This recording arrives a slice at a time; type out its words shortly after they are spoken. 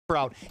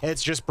sprout, and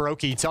it's just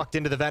Brokey tucked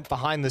into the vent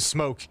behind the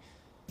smoke.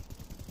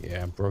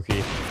 Yeah,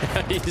 Brokey.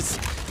 He's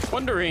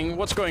wondering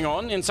what's going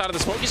on inside of the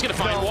smoke. He's going to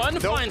find one.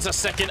 Finds a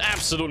second.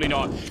 Absolutely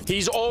not.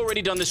 He's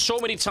already done this so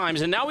many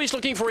times, and now he's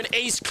looking for an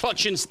ace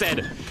clutch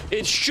instead.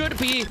 It should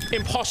be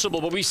impossible,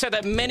 but we've said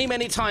that many,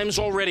 many times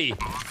already.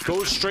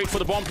 Goes straight for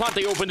the bomb plant.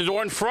 They open the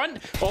door in front.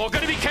 Oh,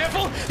 gotta be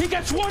careful. He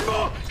gets one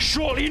more.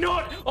 Surely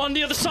not. On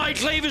the other side,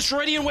 Clave is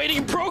ready and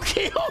waiting.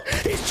 Brokey, oh,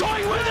 he's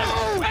toying with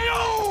him. And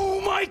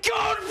oh my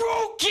God,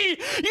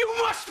 Brokey, you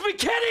must be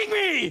kidding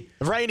me.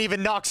 Rain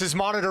even knocks his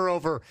monitor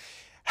over.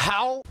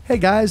 How? Hey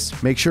guys,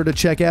 make sure to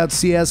check out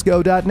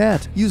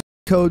csgo.net. Use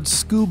code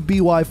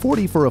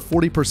SCOOBY40 for a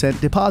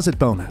 40% deposit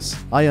bonus.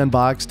 I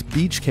unboxed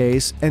Beach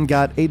Case and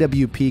got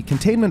AWP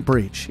Containment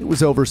Breach. It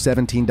was over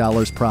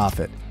 $17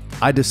 profit.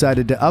 I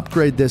decided to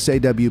upgrade this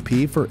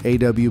AWP for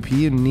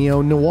AWP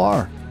Neo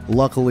Noir.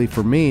 Luckily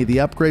for me, the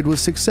upgrade was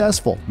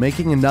successful,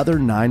 making another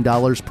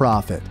 $9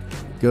 profit.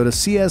 Go to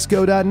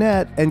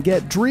csgo.net and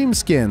get dream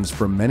skins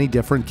from many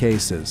different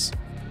cases.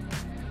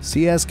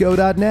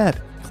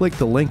 csgo.net. Click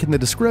the link in the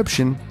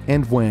description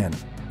and win.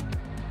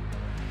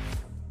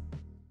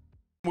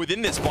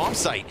 Within this bomb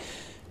site,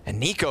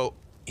 and niko,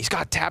 he's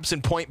got tabs in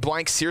point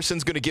blank.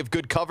 Searson's going to give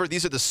good cover.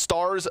 These are the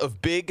stars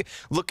of Big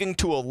looking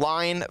to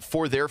align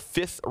for their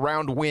 5th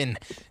round win.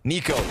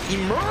 niko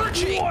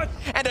emerging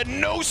and a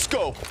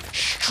no-scope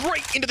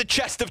straight into the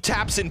chest of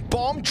Tapson.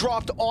 Bomb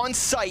dropped on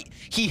site.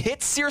 He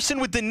hits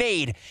Searson with the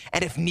nade,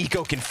 and if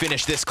niko can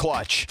finish this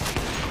clutch.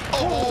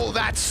 Oh,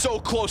 that's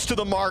so close to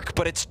the mark,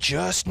 but it's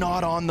just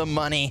not on the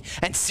money.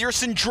 And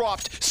Searson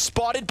dropped,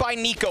 spotted by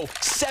niko.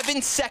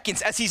 7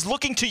 seconds as he's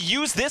looking to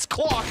use this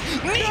clock.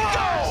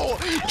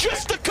 niko!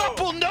 Just a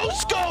couple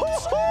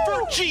no-scopes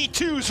for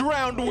G2's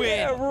round win.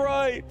 Yeah,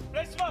 right.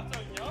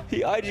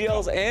 He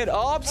IGLs and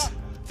ops.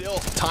 Still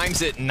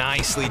times it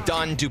nicely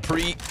done.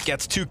 Dupree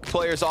gets 2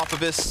 players off of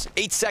this.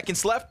 8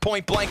 seconds left,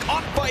 point blank,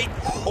 off fight.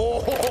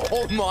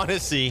 Oh,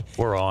 Monacy.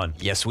 We're on.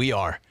 Yes, we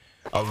are.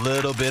 A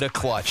little bit of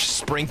clutch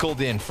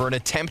sprinkled in for an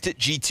attempt at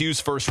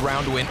G2's 1st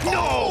round win.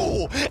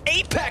 No!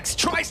 Apex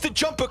tries to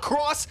jump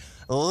across.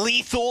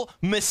 Lethal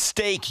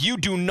mistake. You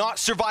do not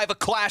survive a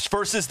clash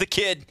versus the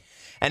kid.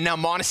 And now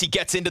Monacy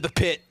gets into the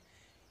pit.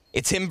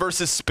 It's him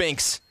versus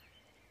Spinks.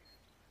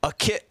 A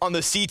kit on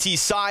the CT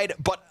side,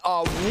 but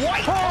a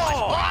white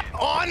hot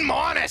on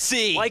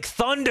Monacy. Like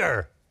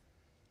thunder.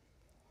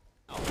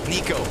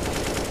 niko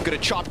gonna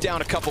chop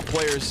down a couple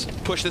players,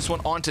 push this one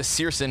onto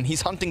Searson.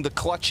 He's hunting the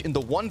clutch in the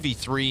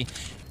 1v3,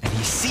 and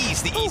he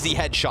sees the easy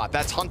headshot.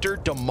 That's Hunter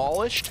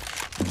demolished,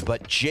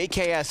 but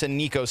JKS and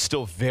niko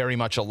still very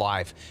much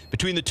alive.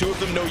 Between the two of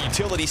them, no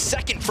utility.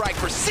 Second frag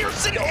for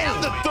Searson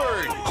and the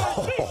 3rd.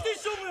 Oh,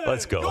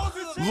 let's go.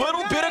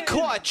 Little bit of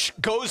clutch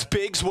goes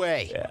Big's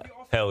way. Yeah,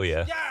 hell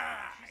yeah.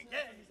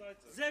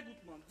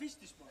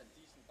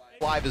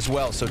 Live as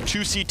well, so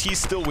 2 CTs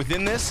still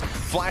within this.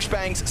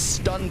 Flashbangs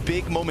stun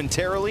Big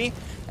momentarily,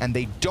 and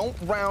they don't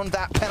round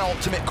that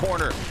penultimate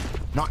corner.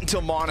 Not until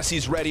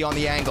Monacy's ready on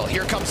the angle.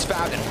 Here comes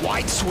Fab, and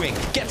wide swing.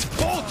 Gets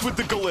both with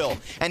the Galil,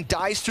 and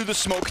dies through the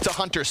smoke to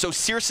Hunter. So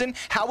Searson,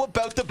 how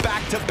about the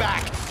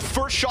back-to-back?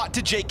 First shot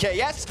to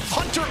JKS,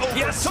 Hunter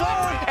over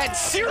top, and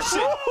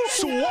Searson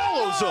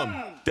swallows him.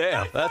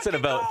 Damn, that's in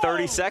about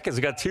 30 seconds.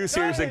 We got 2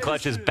 Searson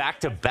clutches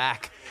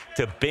back-to-back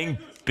to bring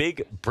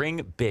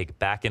Big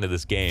back into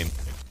this game.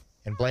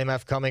 And Blame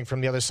F coming from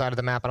the other side of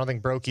the map. I don't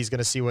think Brokey's going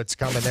to see what's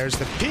coming. There's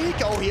the peek.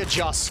 Oh, he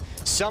adjusts.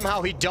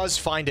 Somehow he does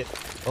find it.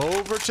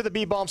 Over to the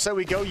B-bomb side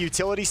we go.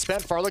 Utility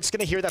spent. Farlick's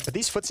going to hear that. But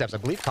these footsteps, I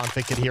believe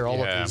Config could hear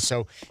all of these.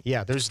 So,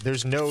 yeah,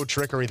 there's no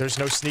trickery. There's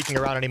no sneaking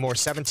around anymore.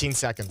 17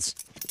 seconds.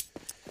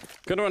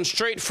 Gonna run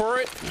straight for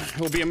it. It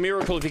will be a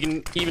miracle if he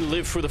can even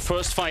live through the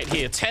first fight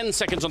here. 10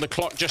 seconds on the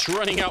clock, just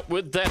running out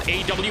with that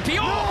AWP.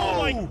 Oh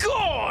my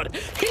God!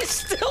 He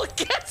still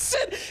gets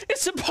it!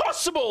 It's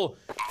impossible!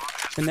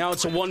 And now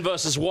it's a 1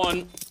 versus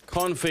 1.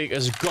 Config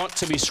has got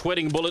to be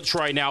sweating bullets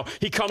right now.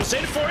 He comes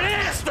in for it.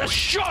 Yes, the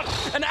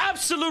shot! An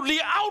absolutely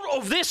out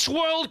of this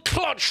world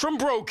clutch from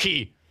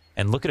Brokey.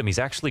 And look at him, he's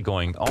actually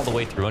going all the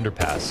way through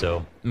underpass.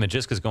 So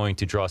Magiska's going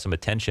to draw some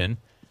attention.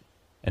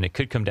 And it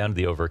could come down to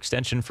the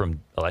overextension from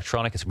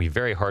Electronic. It's going to be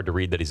very hard to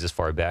read that he's this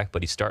far back,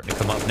 but he's starting to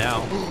come up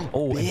now.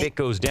 Oh, and Vic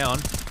goes down.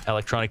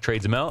 Electronic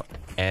trades him out.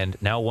 And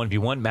now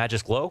 1v1,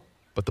 Magisk low.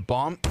 But the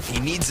bomb, he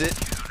needs it.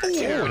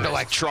 Ooh, and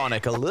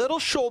Electronic, a little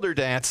shoulder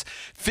dance.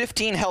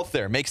 15 health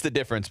there makes the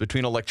difference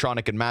between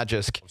Electronic and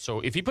Magisk.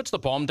 So if he puts the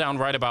bomb down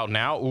right about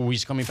now, ooh,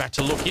 he's coming back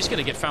to look. He's going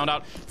to get found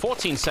out.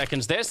 14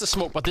 seconds. There's the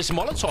smoke, but this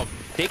Molotov,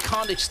 they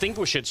can't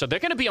extinguish it. So they're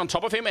going to be on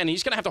top of him, and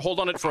he's going to have to hold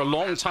on it for a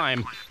long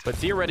time. But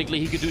theoretically,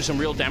 he could do some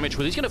real damage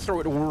with it. He's going to throw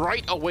it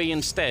right away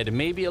instead.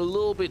 Maybe a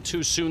little bit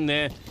too soon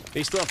there.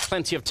 They still have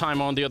plenty of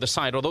time on the other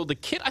side. Although the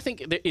kit, I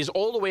think, is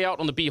all the way out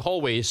on the B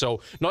hallway,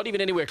 so not even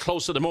anywhere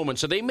close at the moment.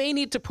 So they may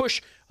need to push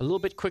a little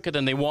bit quicker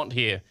than they want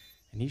here.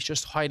 And he's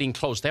just hiding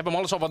close. They have a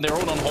Molotov on their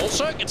own on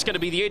Holzer. It's going to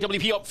be the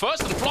AWP up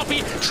first, and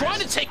Floppy trying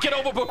to take it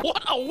over, but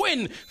what a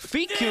win!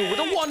 Fiku with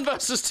a 1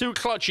 versus 2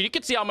 clutch. You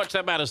can see how much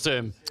that matters to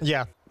him.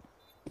 Yeah.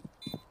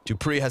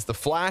 Dupree has the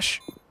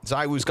flash.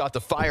 ZywOo's got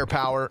the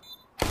firepower,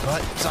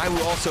 but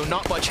ZywOo also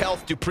not much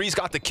health. dupree's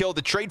got the kill.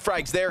 The trade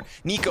frag's there.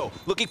 niko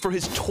looking for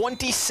his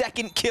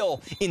 22nd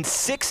kill in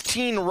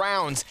 16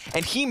 rounds,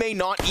 and he may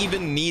not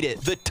even need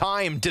it. The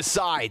time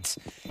decides.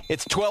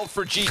 It's 12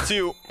 for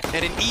G2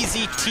 and an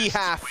easy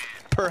T-half,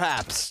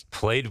 perhaps.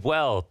 Played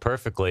well,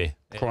 perfectly.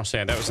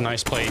 Crosshair, that was a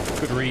nice play.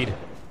 Good read.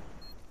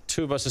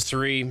 2 versus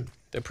 3.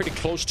 They're pretty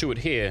close to it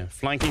here.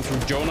 Flanking through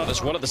Donut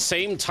as well at the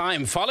same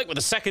time. Farlick with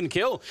a second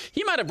kill.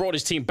 He might have brought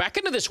his team back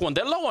into this one.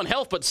 They're low on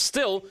health, but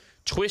still,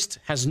 Twist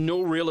has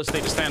no real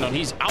estate to stand on.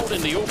 He's out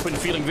in the open,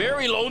 feeling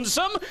very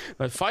lonesome,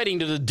 but fighting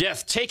to the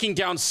death, taking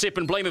down Sip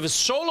and Blame. If it's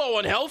so low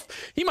on health,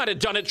 he might have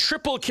done it.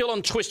 Triple kill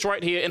on Twist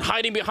right here and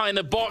hiding behind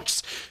the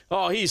box.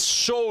 Oh, he's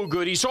so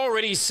good. He's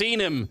already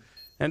seen him.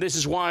 And this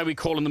is why we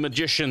call him the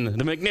Magician,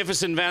 the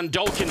magnificent Van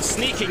Dulken,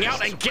 sneaking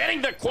out and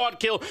getting the quad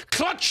kill,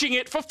 clutching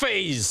it for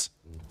FaZe.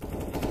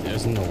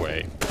 There's no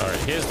way. All right,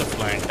 here's the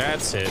flank.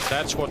 That's it.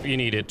 That's what you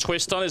needed.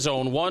 Twist on his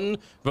own, 1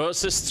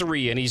 versus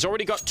 3, and he's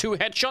already got 2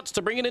 headshots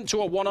to bring it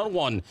into a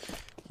 1-on-1.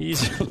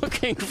 He's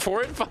looking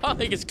for it.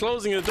 Farlick is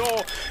closing the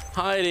door,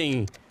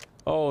 hiding.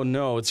 Oh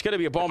no, it's going to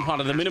be a bomb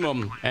plant at the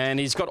minimum, and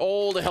he's got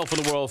all the health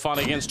in the world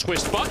fighting against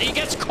Twist, but he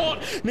gets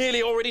caught,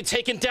 nearly already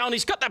taken down.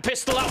 He's got that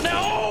pistol out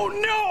now. Oh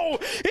no,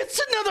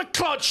 it's another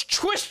clutch.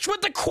 Twist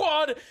with the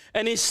quad,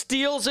 and he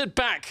steals it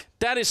back.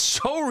 That is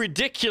so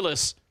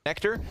ridiculous.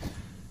 Nectar,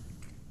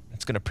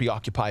 that's going to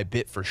preoccupy a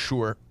bit for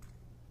sure.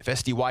 If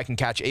SDY can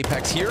catch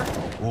Apex here,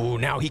 ooh,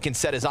 now he can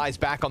set his eyes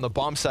back on the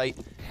bomb site.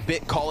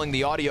 Bit calling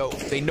the audio.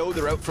 They know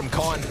they're out from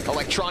Con.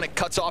 Electronic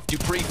cuts off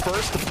dupreeh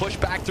first to push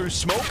back through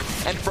smoke,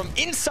 and from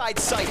inside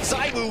sight,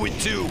 ZywOo with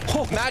 2.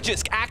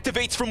 Magisk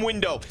activates from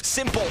window.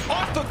 Simple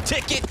off of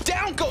ticket.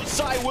 Down goes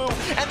ZywOo,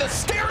 and the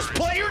stairs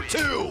player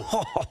 2.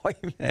 Oh,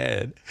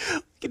 man.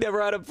 He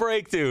never had a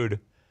break, dude.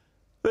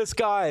 This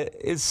guy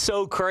is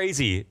so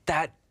crazy.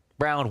 That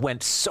round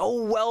went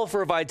so well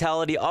for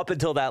Vitality up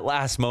until that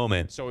last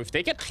moment. So if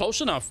they get close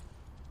enough,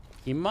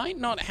 he might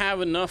not have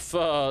enough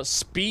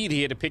speed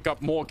here to pick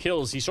up more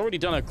kills. He's already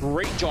done a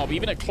great job,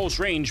 even at close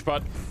range,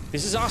 but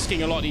this is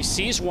asking a lot. He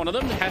sees one of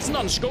them, hasn't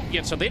unscoped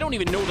yet, so they don't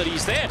even know that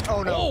he's there.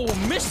 Oh, no.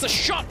 Oh, missed the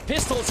shot.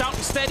 Pistol's out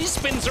instead. He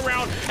spins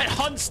around and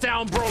hunts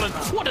down Brolin.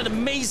 What an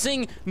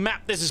amazing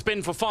map this has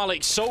been for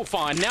Farlick so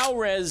far. Now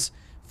Rez,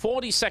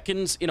 40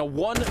 seconds in a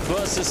 1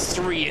 versus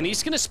 3, and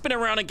he's going to spin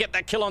around and get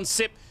that kill on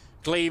Sip.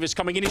 Glaive is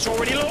coming in. He's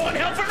already low on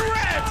health, and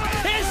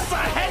Red is the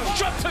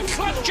headshot to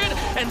clutch it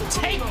and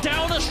take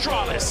down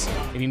Astralis.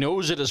 And he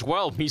knows it as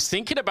well. He's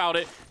thinking about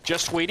it,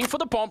 just waiting for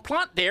the bomb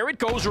plant. There it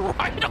goes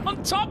right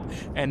on top.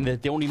 And they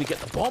don't even get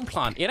the bomb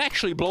plant. It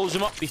actually blows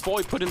him up before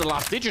he put in the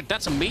last digit.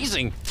 That's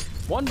amazing.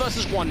 1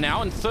 versus 1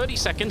 now in 30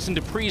 seconds, and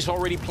dupreeh's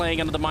already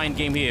playing under the mind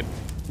game here.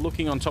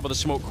 Looking on top of the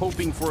smoke,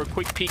 hoping for a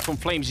quick peek from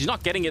Flames. He's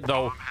not getting it,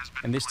 though.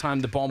 And this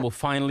time, the bomb will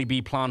finally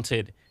be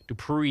planted.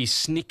 dupreeh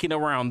sneaking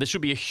around. This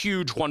would be a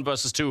huge 1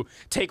 versus 2.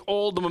 Take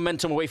all the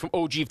momentum away from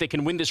OG if they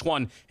can win this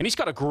one. And he's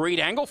got a great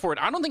angle for it.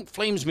 I don't think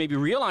Flames maybe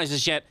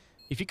realizes yet.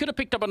 If he could have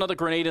picked up another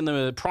grenade in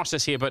the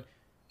process here, but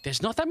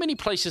there's not that many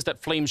places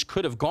that Flames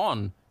could have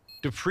gone.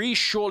 dupreeh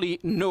surely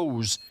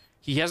knows.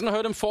 He hasn't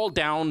heard him fall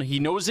down. He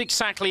knows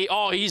exactly.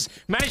 Oh, he's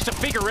managed to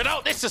figure it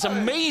out. This is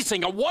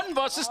amazing. A 1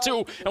 versus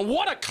 2. And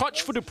what a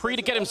clutch for dupreeh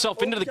to get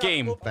himself into the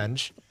game.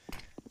 Bench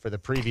for the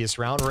previous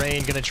round.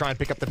 Rain going to try and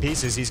pick up the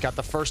pieces. He's got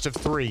the first of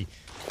 3.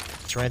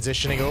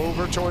 Transitioning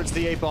over towards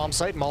the A bomb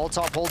site.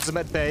 Molotov holds him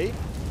at bay.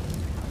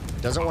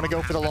 Doesn't want to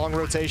go for the long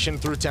rotation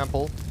through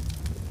Temple.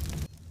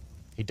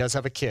 He does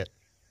have a kit.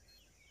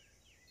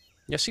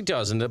 Yes, he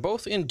does, and they're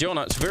both in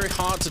Donut. It's very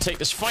hard to take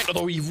this fight,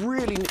 although he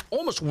really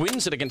almost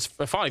wins it against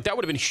Farlick. That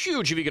would have been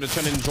huge if he could have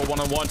turned it into a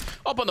 1-on-1.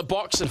 Up on the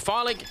box, and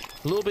Farlick,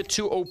 a little bit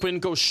too open,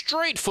 goes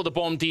straight for the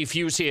bomb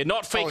defuse here.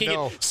 Not faking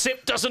it.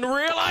 Sip doesn't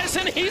realize,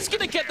 and he's going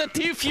to get the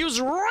defuse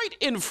right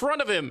in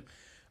front of him.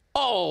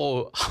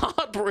 Oh,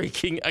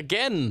 heartbreaking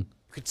again.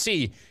 You could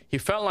see he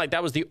felt like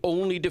that was the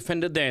only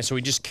defender there, so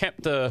he just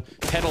kept the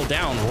pedal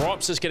down.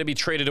 Robs is going to be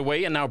traded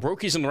away, and now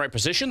Brokey's in the right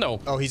position, though.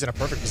 Oh, he's in a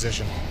perfect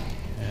position.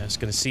 It's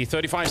going to see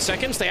 35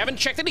 seconds. They haven't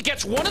checked it. He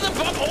gets one of them,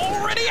 but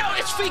already out.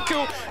 It's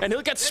Fiku, and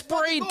he'll get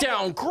sprayed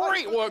down.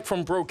 Great work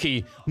from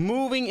Brokey,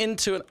 moving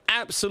into an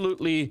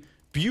absolutely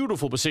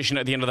beautiful position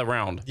at the end of the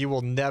round. You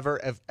will never,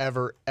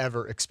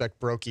 ever expect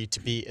Brokey to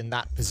be in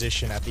that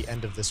position at the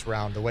end of this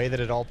round. The way that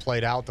it all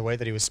played out, the way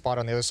that he was spotted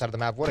on the other side of the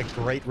map, what a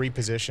great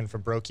reposition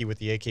from Brokey with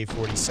the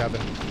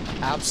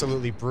AK-47.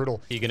 Absolutely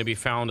brutal. He's going to be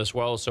found as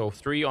well, so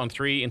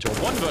 3-on-3 into a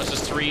 1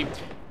 versus 3.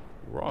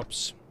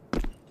 Robs,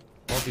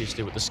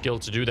 obviously with the skill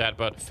to do that,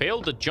 but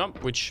failed the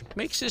jump, which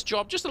makes his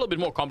job just a little bit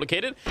more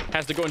complicated.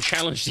 Has to go and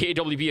challenge the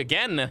AWP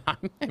again.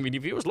 I mean,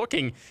 if he was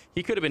looking,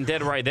 he could have been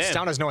dead right there.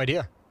 Stown has no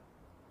idea.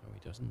 No, he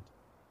doesn't.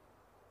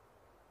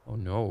 Oh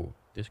no,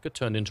 this could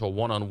turn into a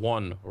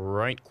 1-on-1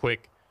 right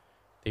quick.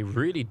 They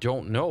really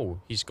don't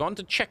know. He's gone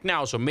to check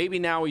now, so maybe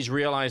now he's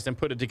realized and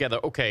put it together.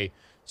 Okay,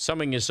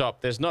 summing is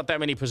up. There's not that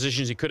many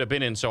positions he could have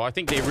been in, so I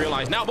think they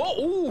realize now.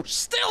 Oh, ooh,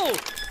 still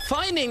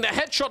finding the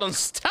headshot on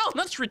Stown.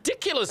 That's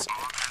ridiculous.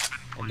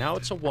 And now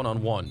it's a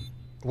 1-on-1.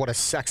 What a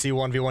sexy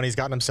 1v1 he's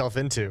gotten himself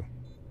into.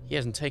 He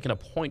hasn't taken a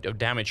point of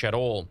damage at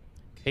all.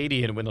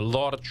 Cadian in a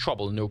lot of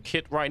trouble. No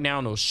kit right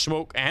now, no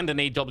smoke, and an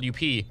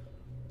AWP.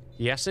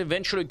 He has to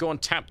eventually go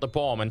and tap the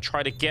bomb and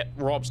try to get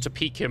Robs to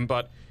peek him,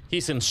 but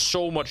he's in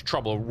so much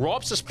trouble.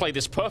 Robs has played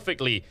this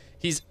perfectly.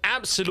 He's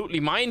absolutely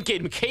mind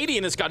game.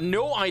 Cadian has got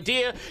no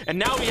idea, and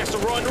now he has to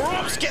run.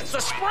 Robs gets the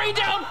spray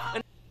down!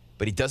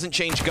 But he doesn't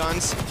change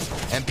guns.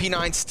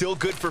 MP9 still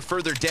good for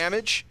further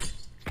damage.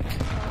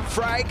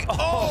 Frag.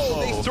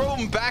 Oh, they throw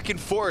him back and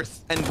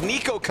forth. And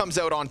niko comes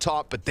out on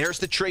top, but there's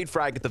the trade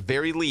frag at the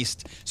very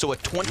least. So a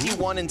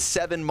 21-7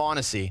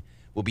 Monacy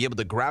will be able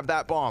to grab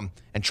that bomb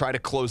and try to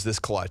close this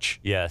clutch.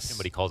 Yes,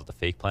 but he calls it the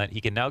fake plant.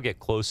 He can now get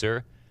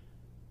closer.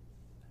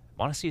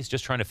 Monacy is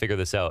just trying to figure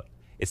this out.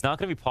 It's not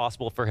going to be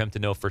possible for him to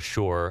know for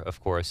sure, of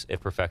course, if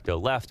Perfecto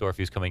left or if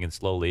he was coming in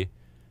slowly.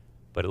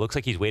 But it looks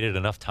like he's waited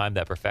enough time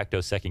that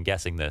Perfecto's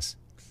second-guessing this.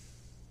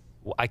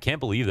 Well, I can't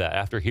believe that.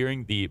 After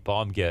hearing the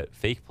bomb get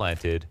fake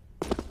planted,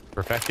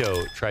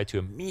 Perfecto tried to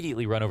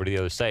immediately run over to the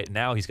other site.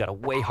 Now he's got a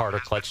way harder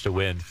clutch to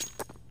win.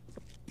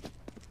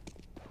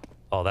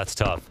 Oh, that's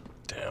tough.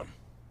 Damn.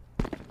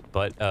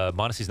 But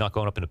Monacy's not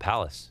going up into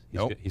Palace.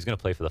 He's going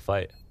to play for the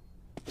fight.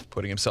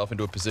 Putting himself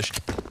into a position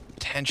to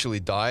potentially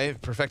die.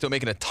 Perfecto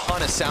making a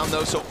ton of sound,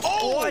 though. So,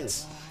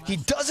 what? He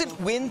doesn't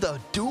win the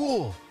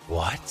duel.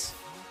 What?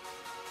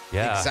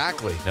 Yeah.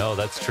 Exactly. No,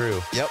 that's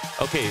true. Yep.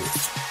 Okay.